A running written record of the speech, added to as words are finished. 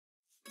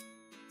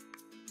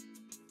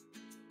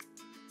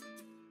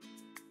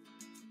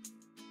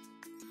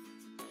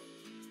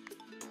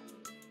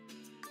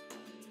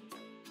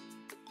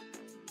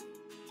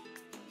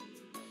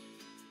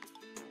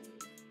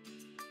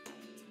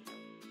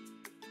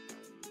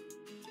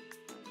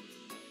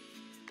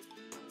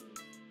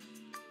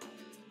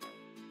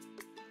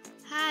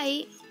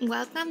Hi,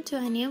 welcome to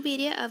a new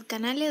video of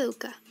Canal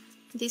Educa.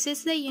 This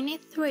is the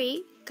Unit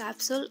 3,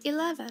 Capsule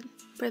 11,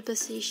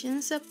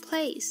 Prepositions of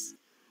Place.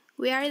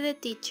 We are the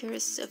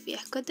teachers Sofía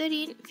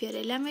Escotorín,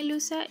 Fiorella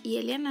Melusa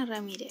y Eliana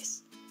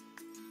Ramírez.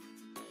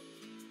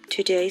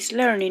 Today's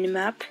learning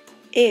map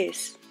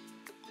is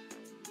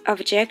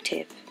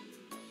Objective,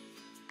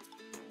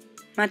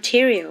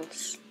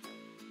 Materials,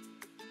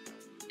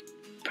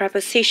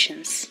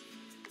 Prepositions,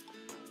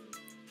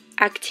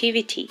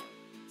 Activity,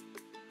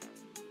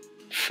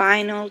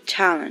 Final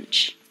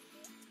challenge.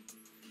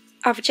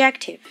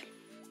 Objective.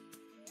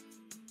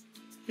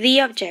 The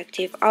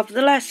objective of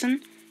the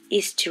lesson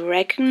is to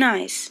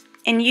recognize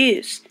and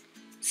use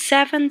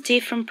 7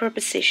 different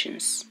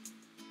prepositions.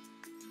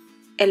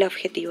 El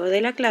objetivo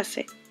de la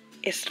clase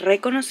es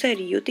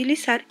reconocer y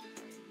utilizar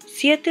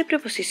 7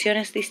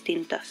 preposiciones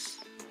distintas.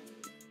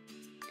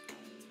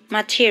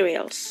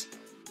 Materials.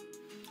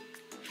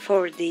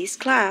 For this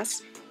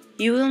class,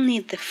 you will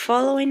need the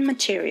following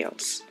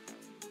materials: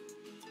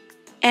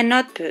 a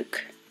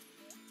notebook,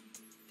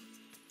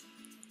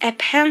 a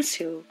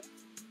pencil,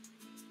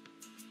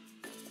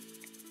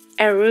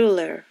 a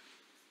ruler,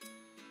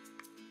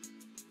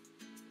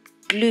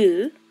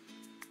 glue,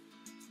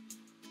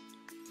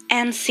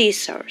 and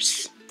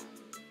scissors.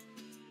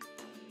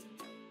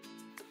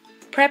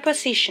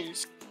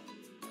 Prepositions.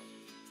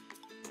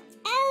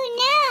 Oh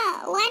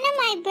no, one of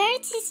my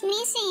birds is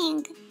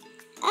missing.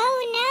 Oh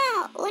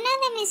no, uno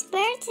de mis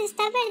birds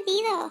está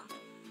perdido.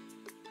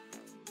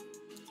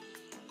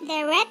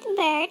 The red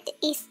bird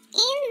is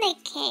in the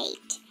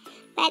cage,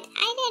 but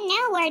I don't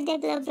know where the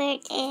blue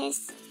bird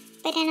is.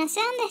 Pero no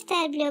sé dónde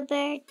está el blue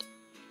bird.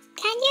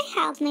 Can you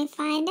help me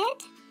find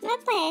it? ¿Me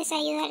puedes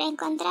ayudar a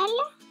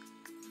encontrarlo?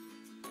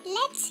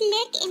 Let's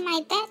look in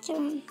my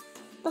bedroom.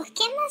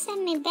 Busquemos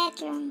en mi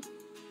bedroom.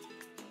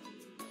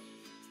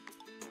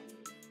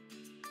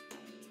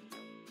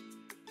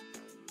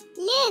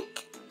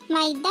 Look,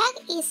 my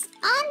dog is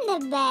on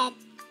the bed.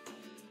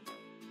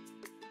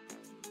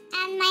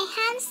 And my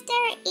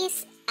hamster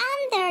is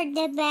under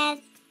the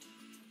bed.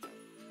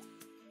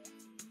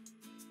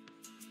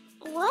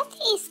 What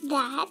is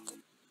that?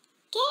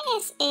 ¿Qué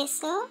es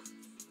eso?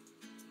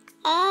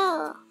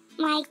 Oh,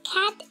 my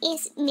cat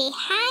is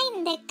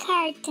behind the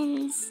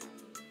curtains.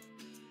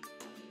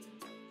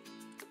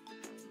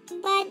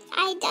 But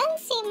I don't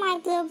see my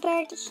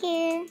bluebird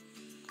here.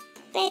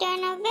 Pero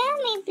no veo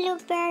mi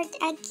bluebird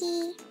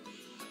aquí.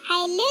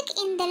 I look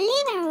in the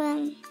living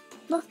room.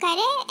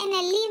 Buscaré en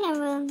el living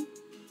room.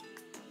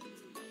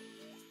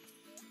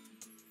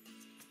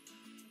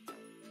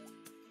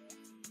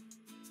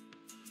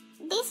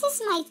 This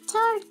is my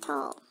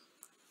turtle.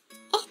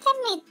 Este es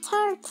mi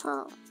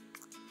turtle.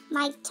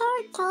 My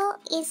turtle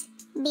is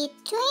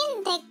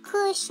between the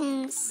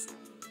cushions.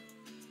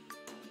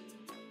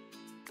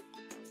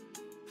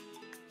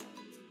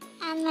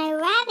 And my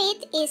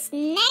rabbit is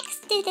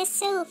next to the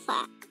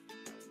sofa.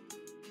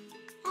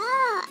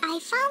 Oh, I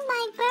found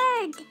my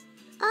bird.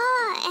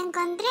 Oh,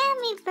 encontré a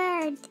mi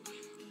bird.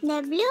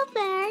 The blue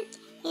bird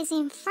is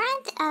in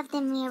front of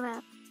the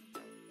mirror.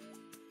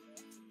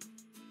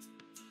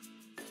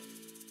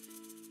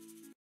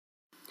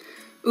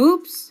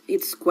 Oops,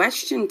 it's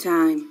question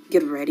time.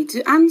 Get ready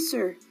to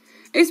answer.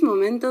 Es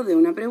momento de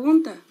una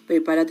pregunta.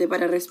 Prepárate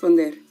para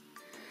responder.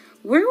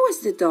 Where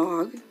was the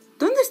dog?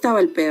 ¿Dónde estaba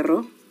el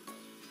perro?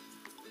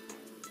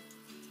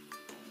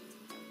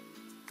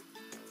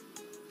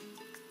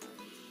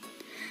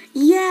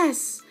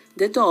 Yes,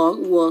 the dog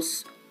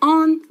was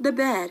on the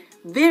bed.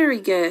 Very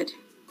good.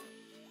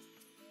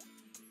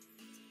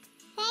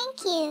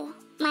 Thank you.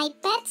 My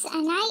pets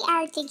and I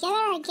are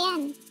together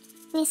again.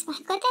 Mis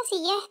mascotas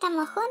y yo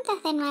estamos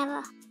juntas de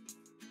nuevo.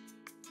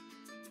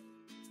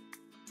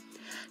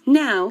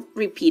 Now,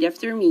 repeat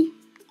after me.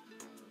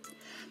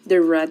 The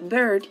red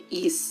bird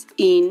is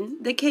in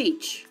the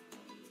cage.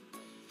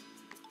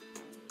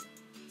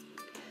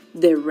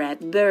 The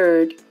red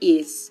bird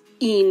is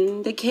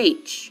in the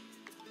cage.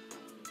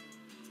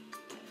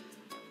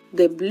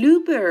 The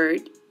blue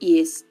bird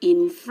is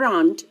in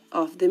front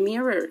of the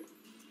mirror.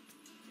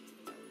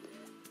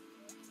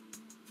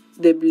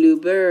 The blue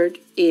bird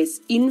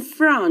is in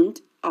front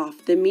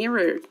of the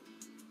mirror.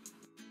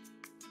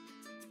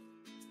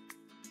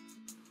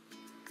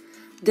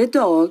 The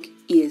dog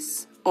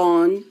is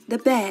on the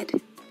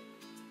bed.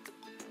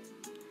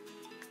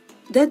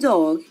 The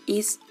dog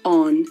is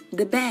on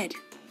the bed.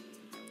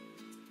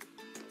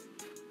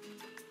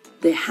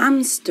 The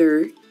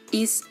hamster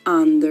is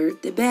under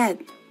the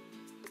bed.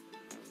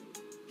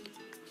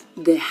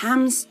 The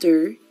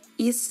hamster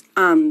is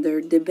under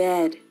the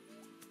bed.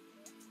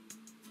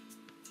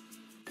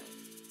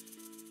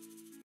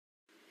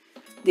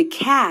 The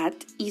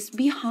cat is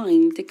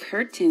behind the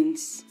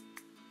curtains.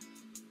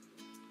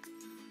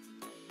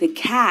 The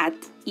cat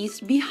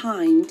is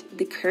behind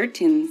the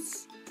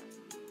curtains.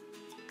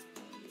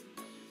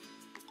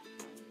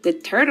 The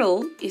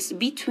turtle is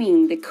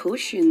between the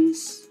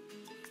cushions.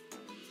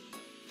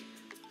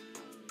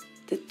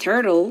 The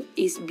turtle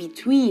is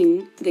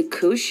between the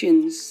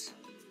cushions.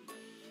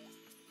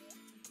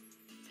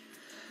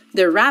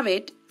 The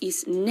rabbit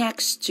is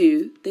next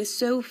to the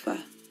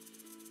sofa.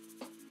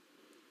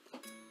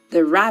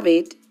 The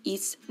rabbit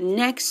is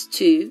next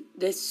to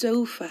the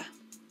sofa.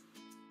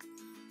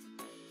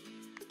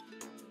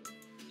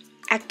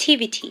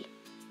 Activity.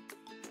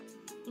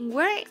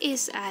 Where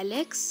is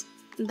Alex?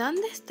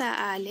 ¿Dónde está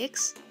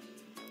Alex?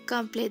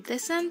 Complete the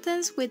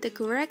sentence with the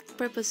correct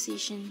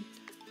preposition.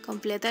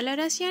 Completa la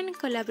oración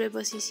con la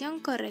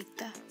preposición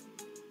correcta.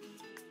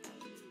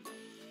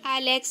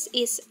 Alex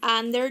is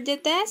under the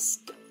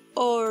desk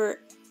or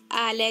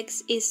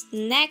Alex is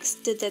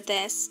next to the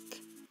desk.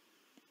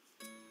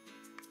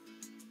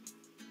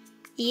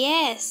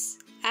 Yes,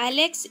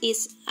 Alex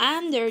is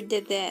under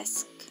the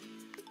desk.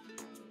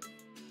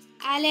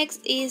 Alex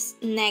is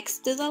next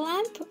to the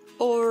lamp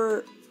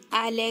or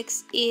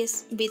Alex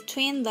is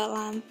between the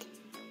lamp.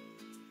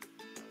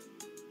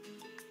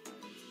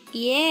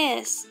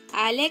 Yes,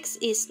 Alex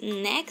is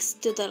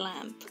next to the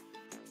lamp.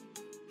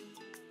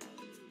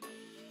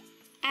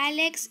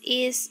 Alex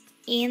is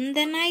in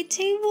the night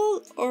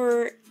table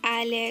or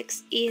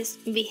Alex is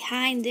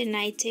behind the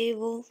night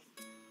table.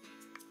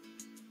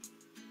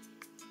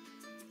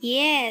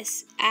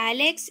 Yes,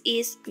 Alex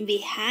is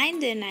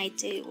behind the night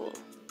table.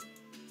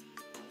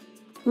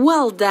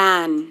 Well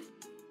done!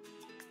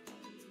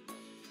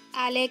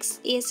 Alex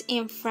is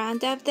in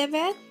front of the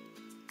bed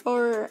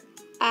or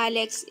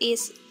Alex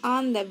is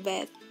on the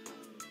bed.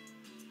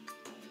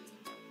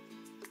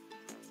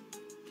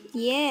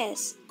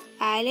 Yes,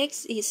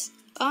 Alex is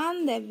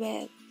on the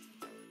bed.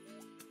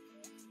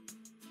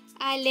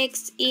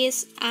 Alex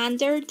is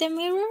under the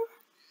mirror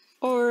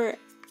or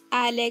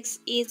Alex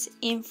is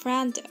in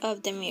front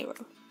of the mirror.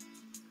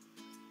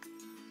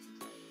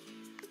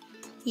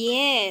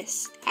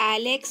 Yes,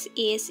 Alex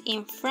is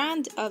in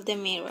front of the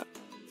mirror.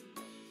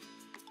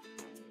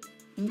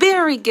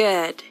 Very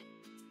good!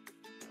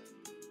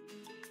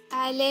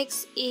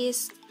 Alex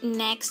is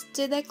next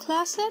to the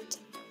closet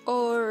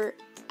or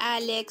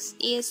Alex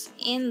is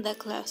in the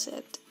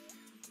closet.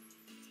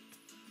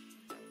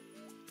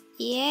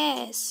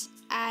 Yes,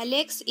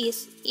 Alex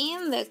is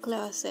in the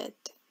closet.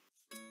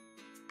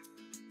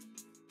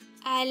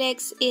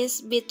 Alex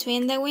is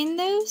between the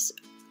windows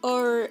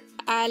or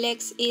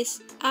Alex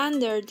is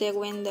under the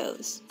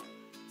windows.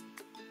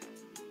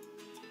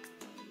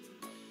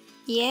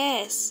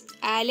 Yes,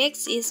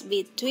 Alex is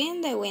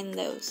between the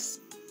windows.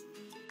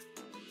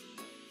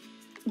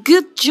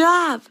 Good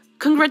job!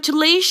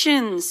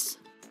 Congratulations!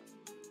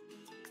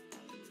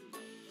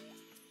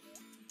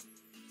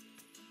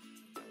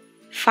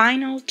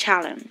 Final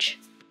challenge.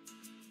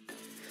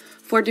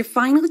 For the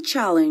final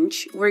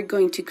challenge, we're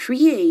going to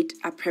create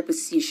a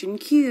preposition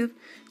cube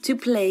to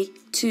play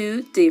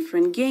 2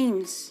 different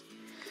games.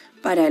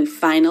 Para el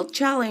final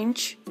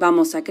challenge,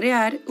 vamos a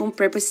crear un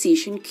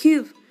preposition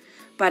cube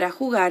para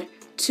jugar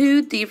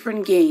 2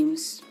 different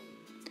games.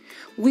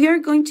 We are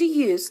going to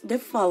use the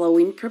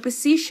following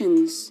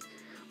prepositions.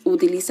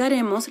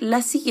 Utilizaremos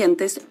las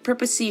siguientes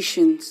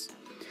prepositions.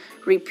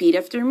 Repeat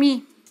after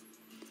me.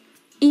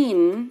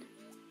 In,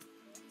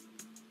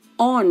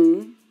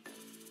 on,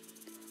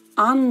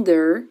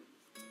 under,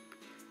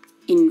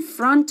 in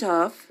front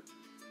of,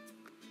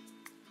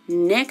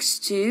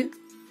 next to,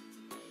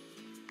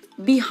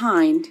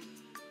 behind.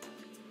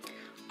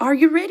 Are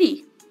you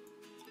ready?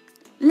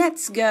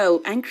 Let's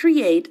go and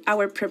create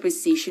our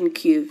preposition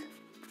cube.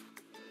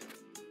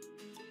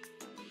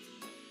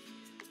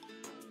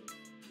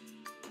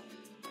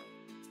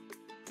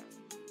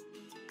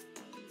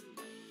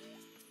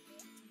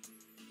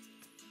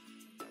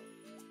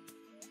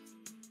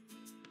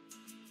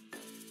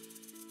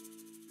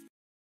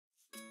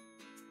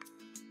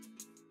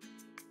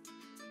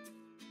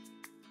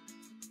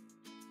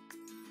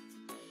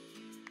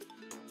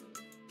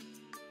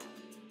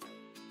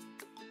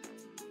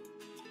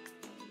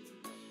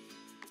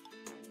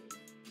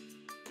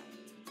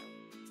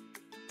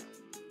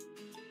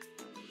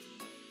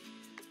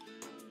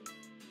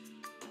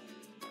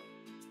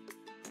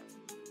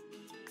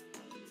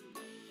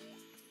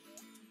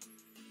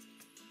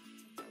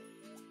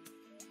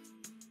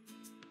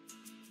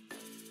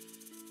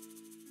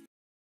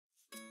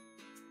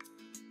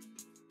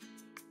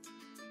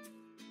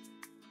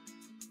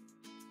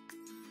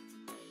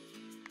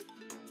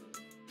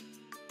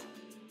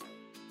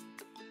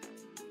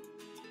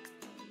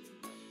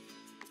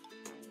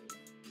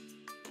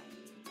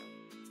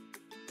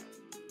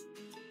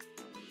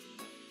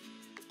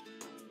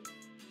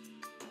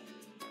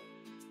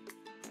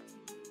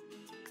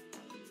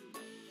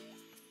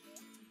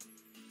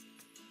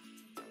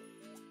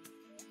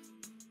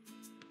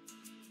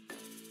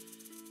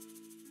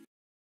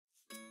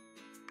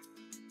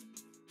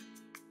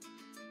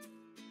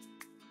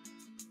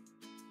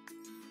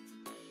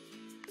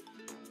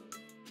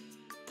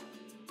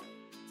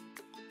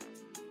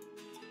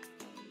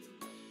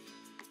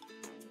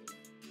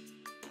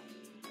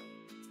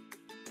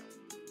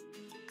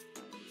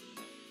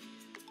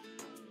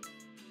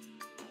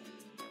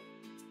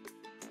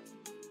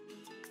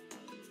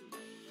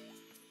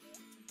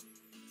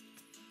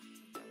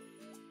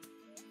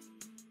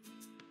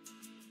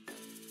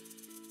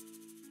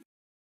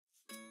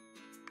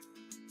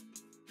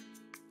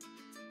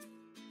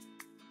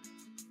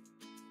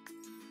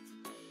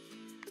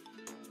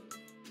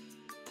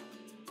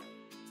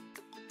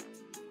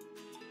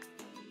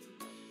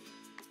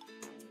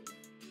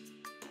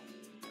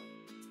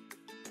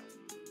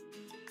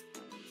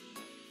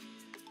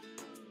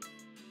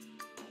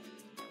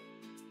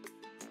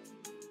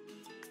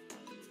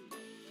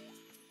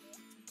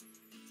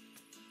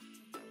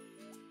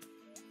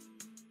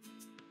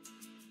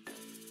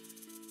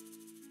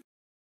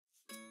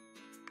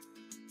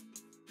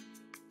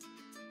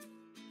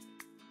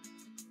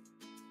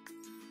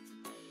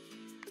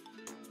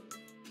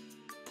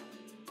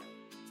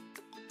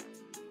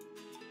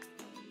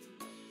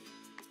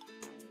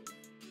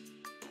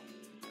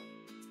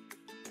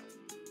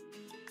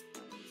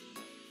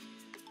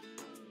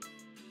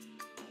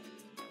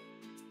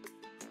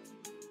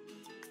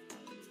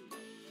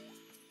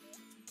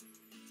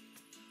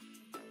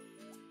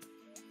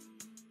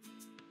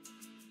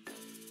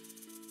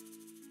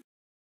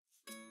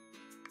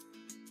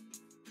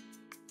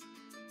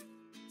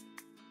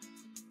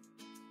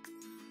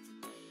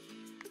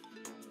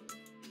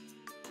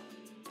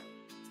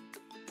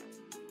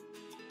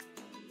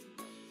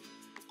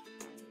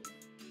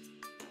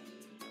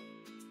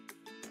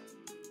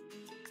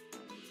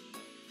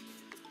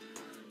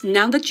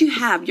 Now that you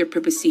have your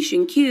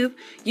preposition cube,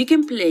 you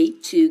can play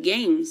 2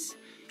 games.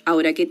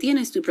 Ahora que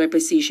tienes tu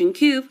preposition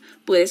cube,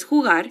 puedes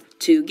jugar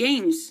 2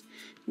 games.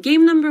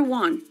 Game number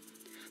 1.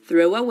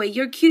 Throw away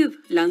your cube,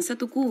 lanza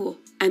tu cubo.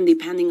 And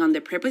depending on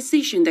the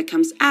preposition that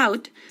comes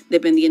out,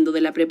 dependiendo de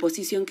la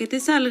preposición que te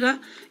salga,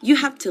 you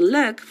have to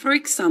look for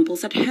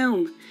examples at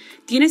home.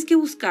 Tienes que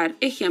buscar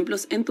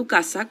ejemplos en tu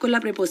casa con la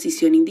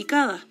preposición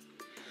indicada.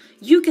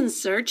 You can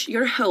search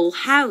your whole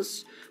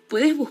house.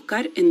 Puedes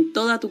buscar en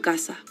toda tu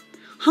casa.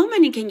 How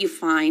many can you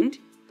find?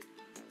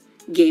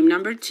 Game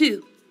number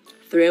 2.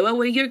 Throw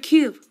away your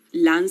cube,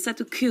 lanza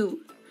tu cube,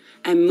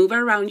 and move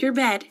around your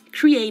bed,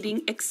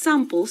 creating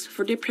examples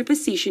for the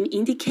preposition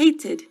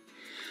indicated.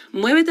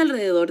 Muévete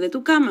alrededor de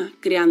tu cama,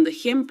 creando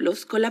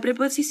ejemplos con la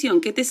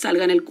preposición que te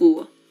salga en el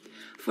cubo.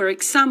 For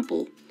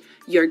example,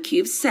 your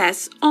cube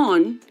says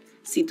on.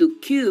 Si tu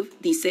cube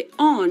dice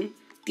on,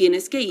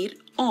 tienes que ir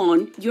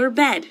on your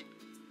bed.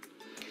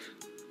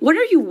 What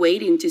are you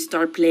waiting to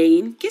start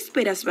playing? ¿Qué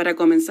esperas para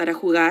comenzar a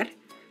jugar?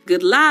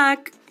 Good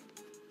luck!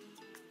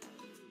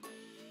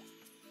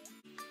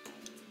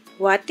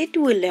 What did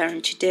we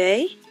learn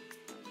today?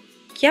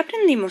 ¿Qué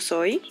aprendimos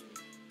hoy?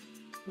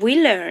 We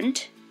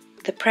learned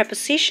the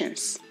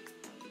prepositions.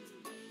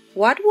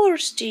 What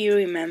words do you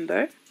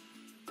remember?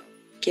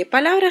 ¿Qué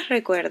palabras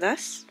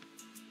recuerdas?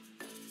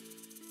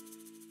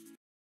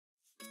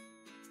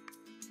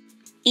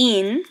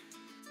 In,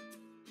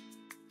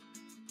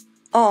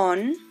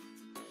 on,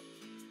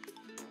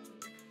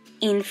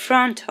 in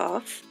front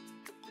of,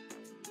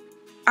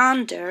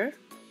 under,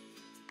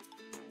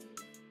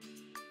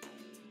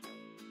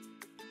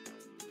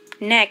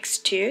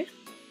 next to,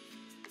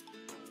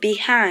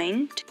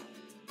 behind,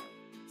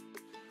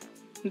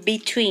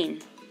 between.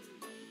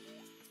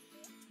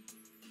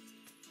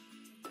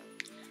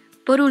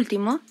 Por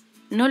último,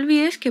 no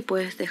olvides que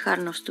puedes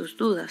dejarnos tus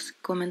dudas,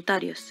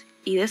 comentarios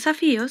y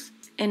desafíos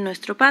en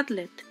nuestro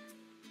Padlet.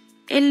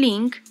 El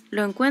link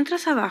lo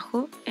encuentras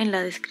abajo en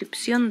la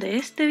descripción de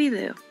este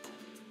video.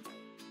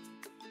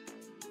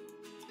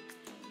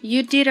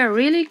 You did a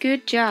really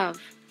good job.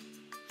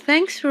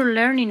 Thanks for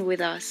learning with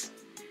us.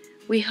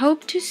 We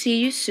hope to see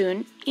you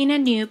soon in a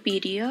new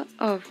video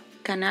of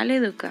Canal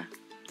Educa.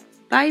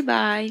 Bye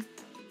bye!